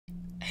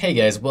Hey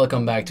guys,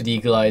 welcome back to the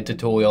Glide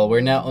tutorial.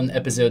 We're now on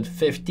episode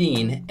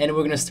 15 and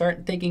we're gonna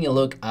start taking a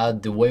look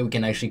at the way we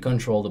can actually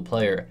control the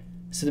player.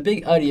 So the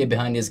big idea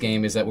behind this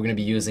game is that we're gonna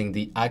be using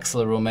the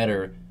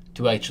accelerometer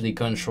to actually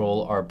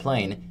control our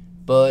plane,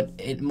 but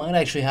it might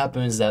actually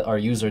happen that our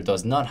user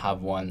does not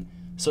have one.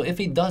 So if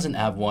he doesn't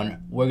have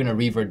one, we're gonna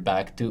revert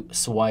back to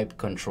swipe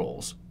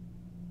controls.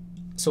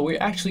 So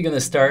we're actually going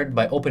to start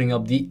by opening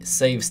up the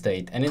save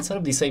state, and inside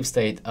of the save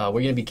state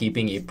we're going to be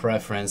keeping a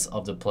preference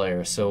of the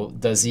player. So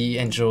does he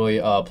enjoy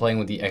playing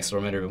with the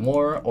accelerometer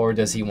more, or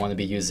does he want to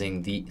be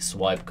using the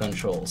swipe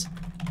controls?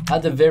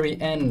 At the very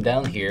end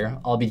down here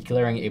I'll be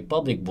declaring a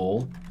public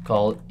bool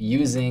called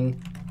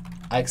using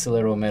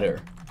accelerometer,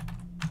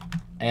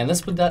 and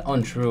let's put that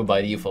on true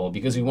by default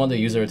because we want the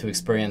user to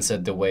experience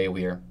it the way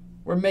we're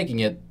making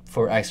it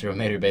for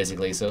accelerometer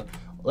basically. So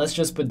let's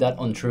just put that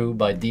on true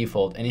by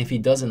default, and if he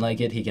doesn't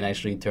like it, he can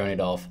actually turn it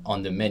off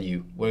on the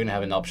menu. We're gonna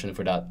have an option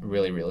for that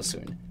really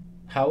soon.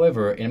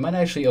 However, it might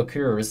actually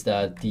occur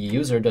that the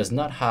user does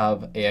not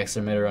have a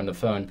accelerometer on the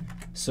phone.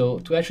 So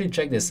to actually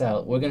check this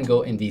out, we're gonna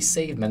go in the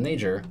save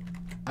manager.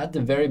 At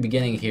the very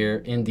beginning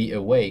here in the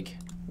awake,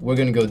 we're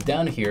gonna go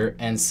down here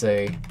and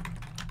say,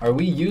 are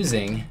we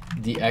using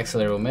the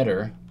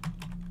accelerometer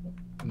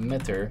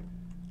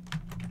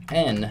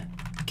and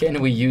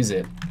can we use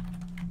it?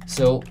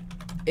 So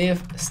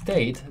if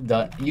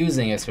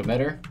state.using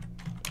accelerometer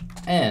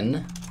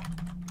and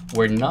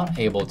we're not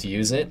able to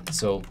use it,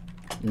 so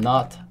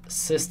not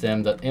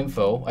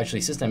system.info, actually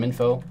system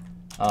info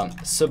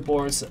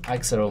supports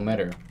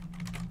accelerometer.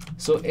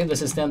 So if the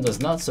system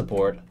does not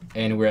support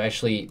and we're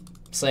actually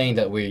saying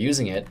that we're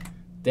using it,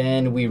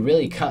 then we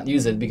really can't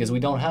use it because we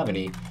don't have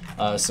any.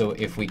 So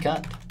if we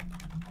can't,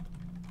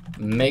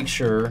 make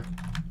sure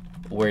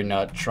we're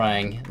not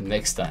trying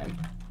next time.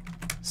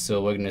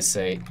 So we're gonna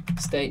say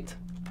state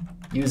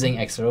using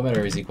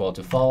accelerometer is equal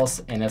to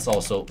false, and let's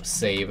also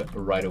save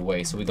right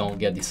away so we don't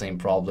get the same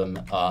problem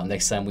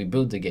next time we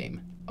boot the game.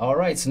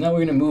 Alright, so now we're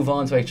going to move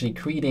on to actually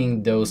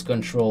creating those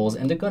controls,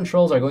 and the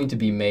controls are going to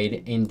be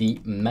made in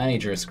the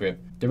manager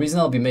script. The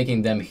reason I'll be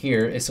making them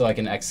here is so I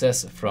can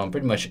access from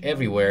pretty much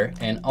everywhere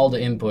and all the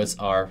inputs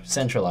are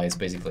centralized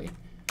basically.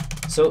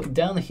 So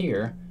down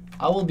here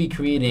I will be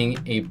creating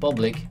a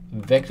public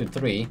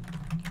vector3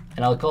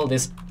 and I'll call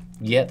this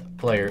get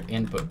player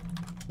input.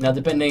 Now,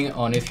 depending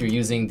on if you're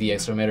using the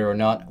accelerometer or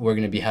not, we're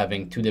going to be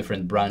having two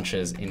different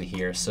branches in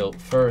here. So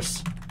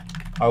first,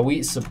 are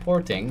we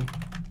supporting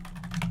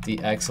the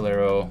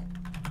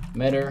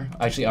accelerometer?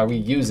 Actually, are we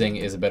using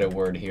is a better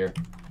word here.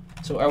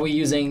 So are we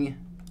using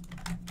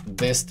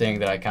this thing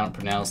that I can't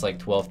pronounce like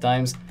 12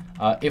 times?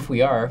 If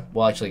we are,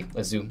 well, actually,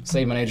 let's do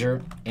save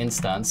manager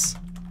instance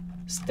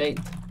state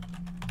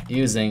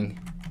using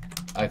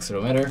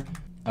accelerometer.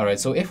 All right,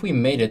 so if we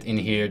made it in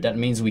here, that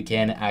means we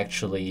can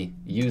actually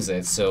use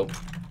it. So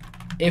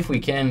if we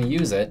can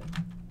use it,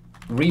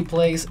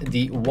 replace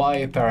the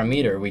y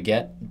parameter we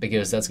get,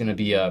 because that's going to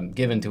be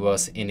given to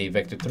us in a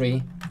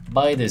vector3,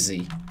 by the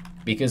z,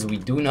 because we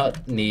do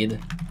not need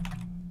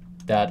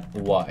that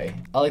y.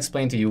 I'll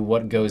explain to you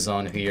what goes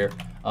on here.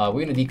 We're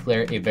going to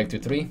declare a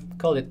vector3,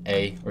 call it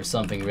a or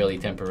something really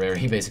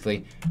temporary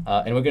basically,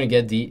 and we're going to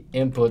get the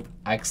input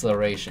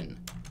acceleration.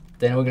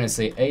 Then we're going to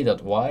say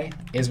a.y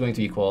is going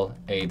to equal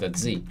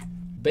a.z.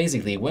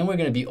 Basically, when we're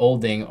going to be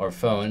holding our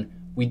phone,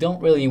 we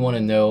don't really want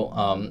to know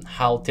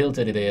how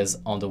tilted it is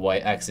on the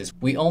y-axis.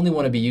 We only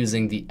want to be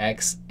using the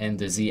x and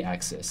the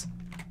z-axis.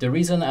 The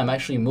reason I'm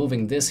actually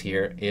moving this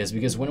here is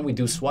because when we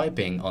do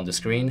swiping on the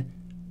screen,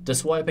 the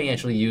swiping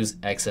actually use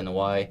x and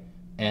y,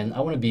 and I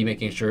want to be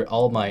making sure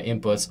all my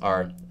inputs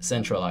are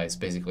centralized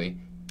basically.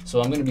 So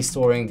I'm going to be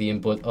storing the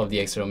input of the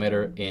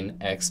accelerometer in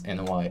x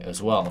and y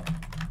as well.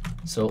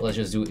 So let's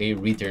just do a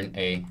return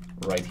a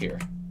right here.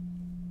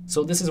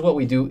 So this is what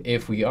we do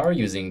if we are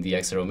using the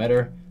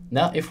accelerometer.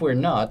 Now, if we're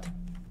not,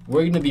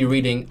 we're going to be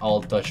reading all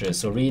touches.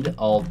 So read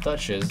all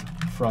touches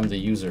from the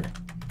user.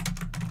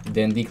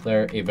 Then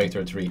declare a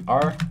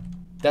vector3r.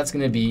 That's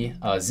going to be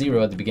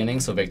 0 at the beginning,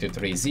 so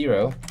vector3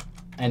 0.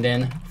 And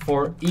then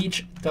for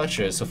each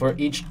touches, so for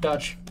each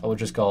touch, I will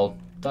just call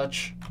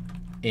touch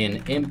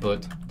in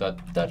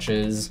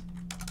input.touches.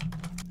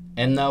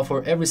 And now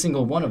for every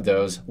single one of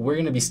those, we're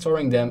going to be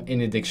storing them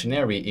in a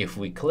dictionary if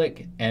we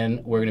click,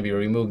 and we're going to be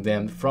removing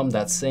them from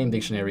that same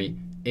dictionary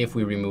if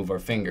we remove our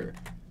finger.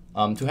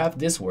 To have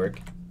this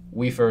work,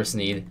 we first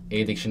need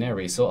a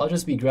dictionary. So I'll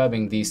just be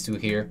grabbing these two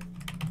here,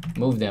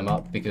 move them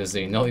up because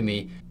they annoy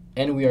me,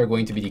 and we are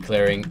going to be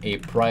declaring a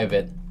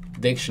private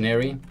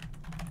dictionary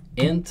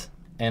int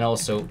and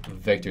also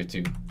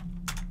vector2.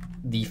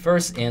 The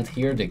first int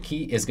here, the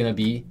key, is going to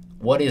be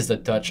what is the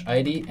touch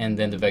ID, and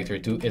then the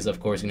vector2 is of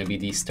course going to be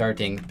the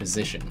starting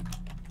position.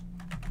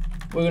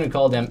 We're going to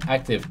call them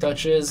active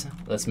touches.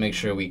 Let's make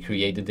sure we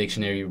create the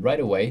dictionary right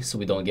away so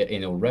we don't get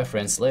any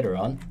reference later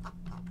on.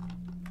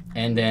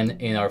 And then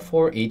in our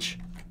for each,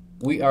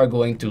 we are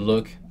going to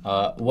look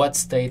what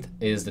state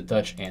is the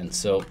touch in.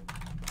 So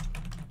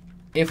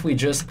if we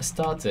just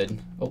started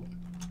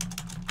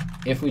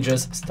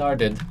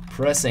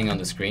pressing on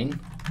the screen,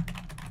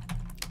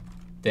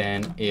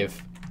 then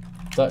if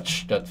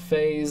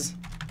touch.phase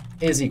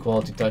is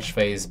equal to touch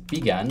phase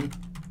began,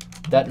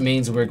 that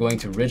means we're going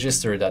to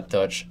register that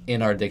touch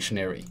in our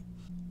dictionary.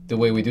 The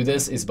way we do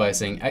this is by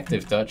saying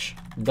active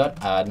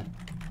touch.add,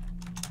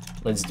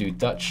 let's do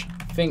touch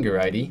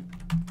finger ID,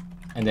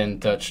 and then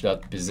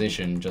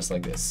touch.position, just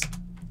like this.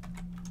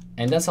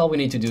 And that's all we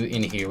need to do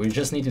in here. We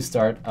just need to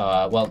start,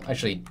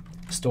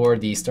 store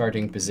the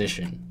starting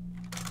position.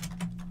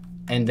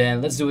 And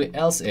then let's do it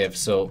else if.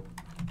 So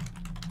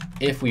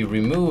if we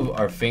remove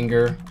our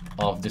finger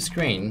off the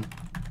screen,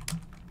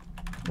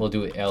 we'll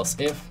do it else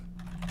if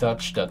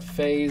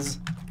touch.phase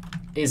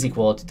is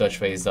equal to touch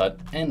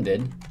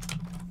phase.ended.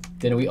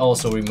 Then we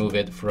also remove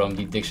it from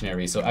the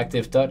dictionary. So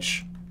active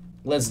touch,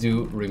 let's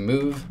do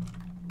remove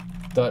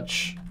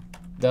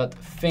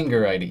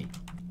touch.finger ID.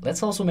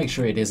 Let's also make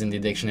sure it is in the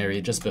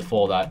dictionary just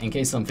before that, in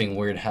case something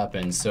weird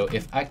happens. So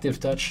if active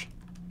touch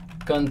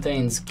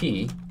contains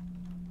key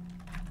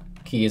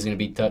is going to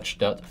be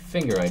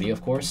touch.finger ID,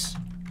 of course.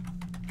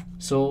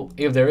 So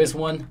if there is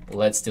one,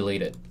 let's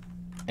delete it.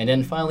 And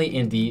then finally,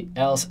 in the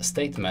else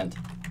statement,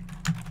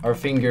 our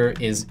finger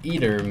is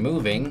either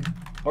moving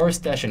or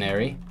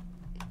stationary.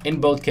 In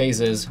both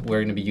cases, we're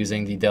going to be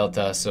using the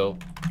delta. So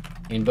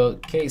in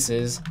both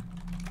cases,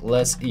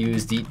 let's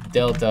use the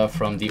delta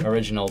from the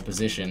original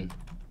position.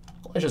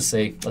 Let's just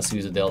say, let's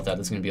use a delta.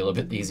 That's going to be a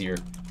little bit easier.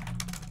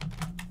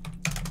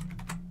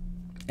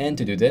 And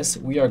to do this,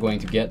 we are going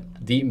to get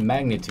the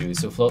magnitude.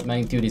 So float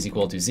magnitude is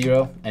equal to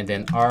 0, and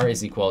then R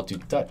is equal to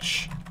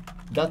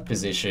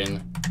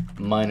touch.position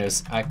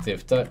minus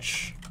active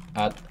touch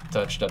at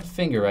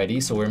touch.finger ID.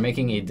 So we're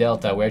making a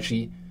delta. We're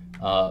actually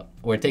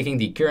we're taking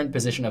the current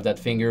position of that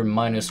finger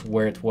minus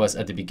where it was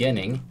at the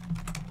beginning.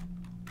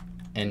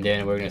 And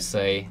then we're going to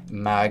say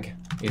mag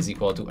is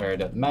equal to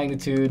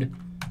R.magnitude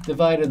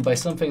divided by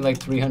something like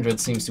 300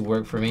 seems to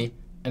work for me.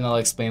 And I'll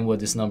explain what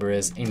this number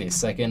is in a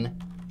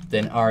second.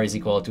 Then R is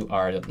equal to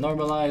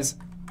R.normalize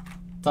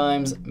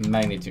times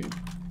magnitude.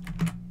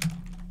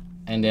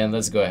 And then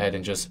let's go ahead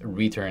and just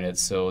return it.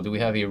 So do we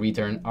have a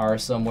return R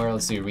somewhere?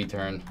 Let's see,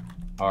 return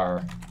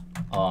R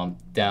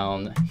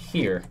down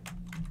here.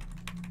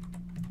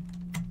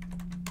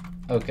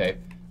 Okay,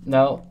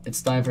 now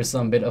it's time for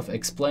some bit of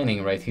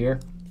explaining right here.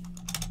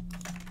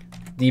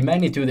 The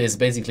magnitude is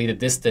basically the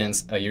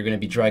distance you're going to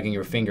be dragging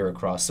your finger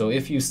across. So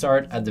if you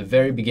start at the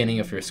very beginning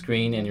of your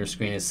screen and your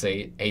screen is,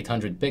 say,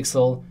 800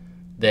 pixel,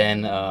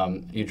 then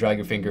you drag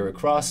your finger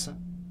across,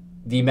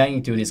 the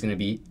magnitude is going to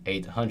be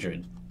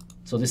 800.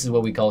 So this is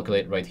what we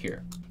calculate right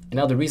here. And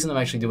now the reason I'm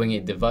actually doing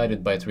it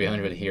divided by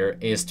 300 here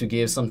is to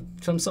give some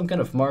kind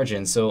of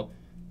margin. So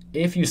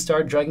if you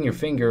start dragging your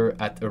finger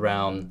at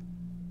around,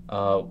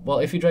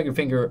 if you drag your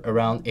finger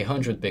around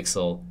 100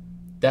 pixel,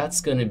 that's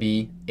going to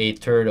be a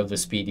third of the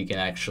speed you can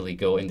actually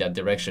go in that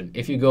direction.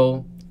 If you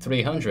go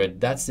 300,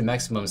 that's the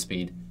maximum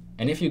speed.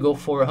 And if you go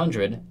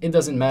 400, it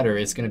doesn't matter.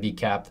 It's going to be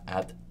capped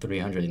at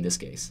 300 in this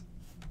case.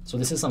 So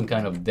this is some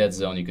kind of dead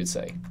zone, you could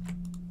say.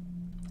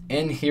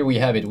 And here we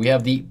have it. We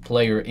have the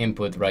player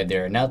input right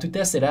there. Now to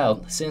test it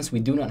out, since we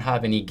do not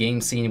have any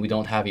game scene, we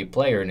don't have a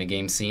player in the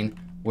game scene,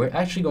 we're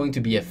actually going to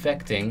be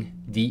affecting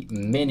the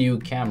menu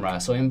camera.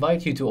 So I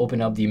invite you to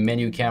open up the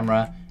menu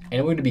camera,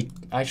 and we're going to be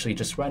actually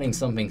just writing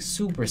something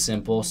super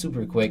simple,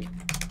 super quick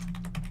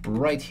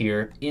right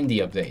here in the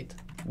update.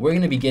 We're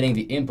going to be getting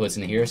the inputs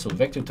in here. So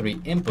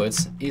vector3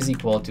 inputs is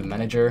equal to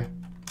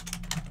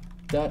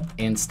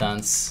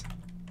manager.instance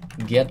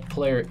get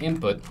player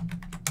input.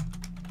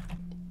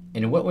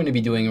 And what we're going to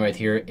be doing right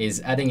here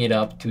is adding it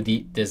up to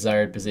the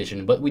desired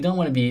position. But we don't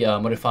want to be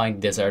modifying the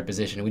desired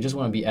position. We just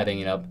want to be adding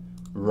it up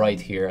right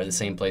here at the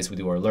same place we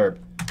do our lerp.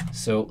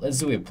 So let's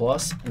do a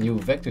plus new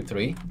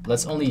vector3.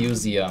 Let's only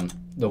use the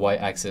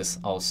y-axis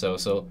also.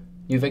 So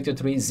new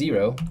vector3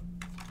 0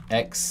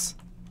 x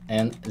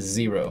and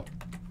 0.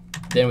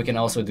 Then we can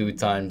also do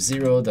times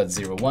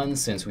 0.01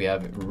 since we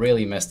have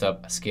really messed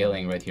up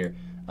scaling right here.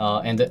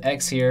 And the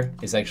x here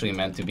is actually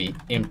meant to be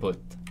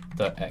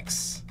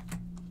input.x.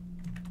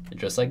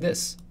 Just like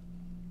this.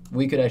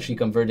 We could actually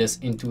convert this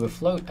into a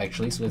float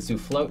actually. So let's do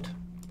float,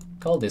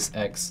 call this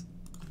x,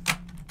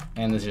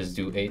 and let's just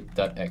do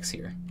 8.x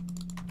here.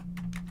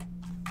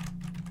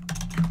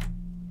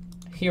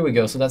 Here we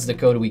go. So that's the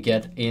code we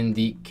get in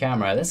the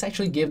camera. Let's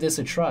actually give this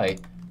a try.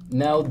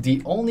 Now,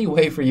 the only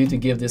way for you to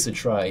give this a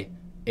try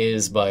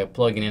is by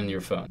plugging in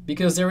your phone,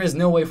 because there is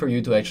no way for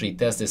you to actually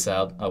test this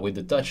out with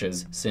the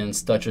touches,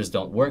 since touches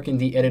don't work in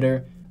the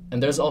editor.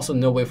 And there's also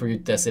no way for you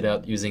to test it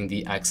out using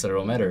the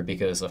accelerometer,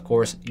 because of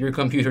course your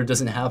computer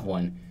doesn't have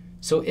one.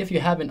 So if you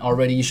haven't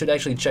already, you should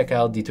actually check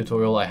out the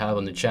tutorial I have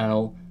on the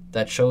channel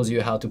that shows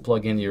you how to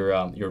plug in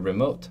your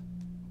remote.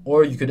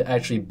 Or you could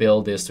actually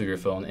build this to your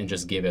phone and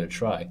just give it a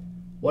try.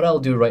 What I'll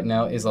do right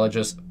now is I'll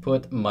just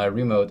put my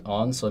remote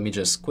on. So let me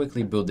just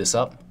quickly boot this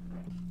up.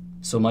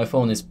 So my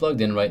phone is plugged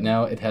in right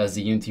now. It has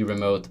the Unity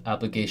remote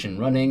application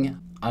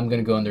running. I'm going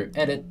to go under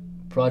Edit,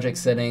 Project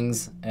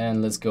Settings,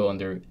 and let's go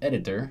under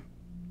Editor.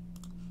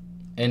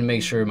 And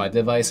make sure my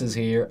devices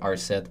here are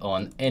set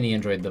on any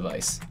Android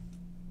device.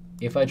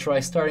 If I try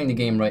starting the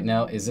game right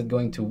now, is it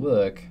going to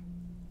work?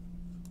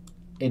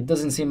 It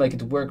doesn't seem like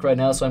it would work right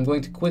now, so I'm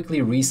going to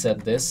quickly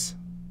reset this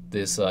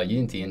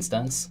Unity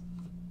instance.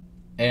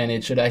 And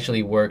it should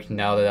actually work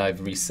now that I've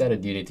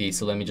resetted Unity.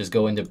 So let me just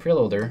go into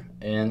preloader,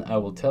 and I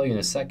will tell you in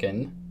a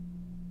second.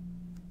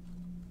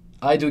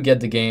 I do get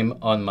the game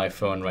on my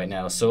phone right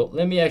now, so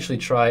let me actually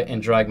try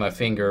and drag my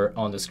finger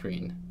on the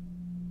screen.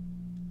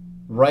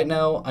 Right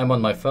now, I'm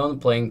on my phone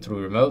playing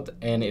through remote,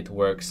 and it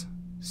works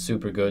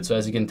super good. So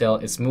as you can tell,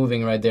 it's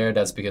moving right there.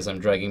 That's because I'm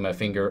dragging my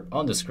finger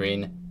on the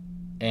screen,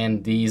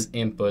 and these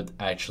input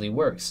actually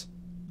works.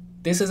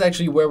 This is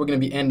actually where we're going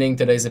to be ending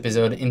today's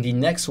episode. In the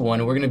next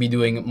one, we're going to be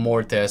doing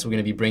more tests. We're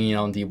going to be bringing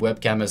on the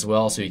webcam as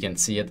well, so you can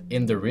see it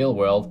in the real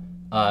world.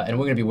 And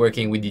we're going to be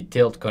working with the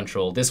tilt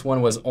control. This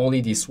one was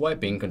only the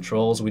swiping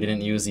controls. We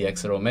didn't use the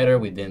accelerometer.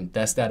 We didn't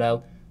test that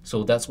out.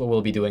 So that's what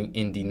we'll be doing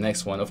in the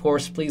next one. Of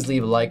course, please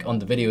leave a like on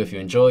the video if you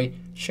enjoy.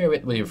 Share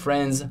it with your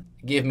friends.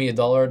 Give me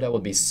 $1. That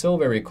would be so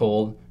very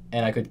cool.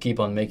 And I could keep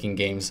on making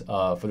games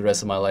for the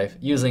rest of my life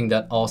using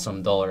that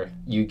awesome $1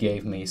 you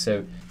gave me.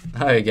 So,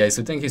 alright guys,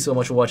 so thank you so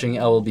much for watching.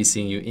 I will be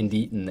seeing you in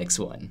the next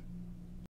one.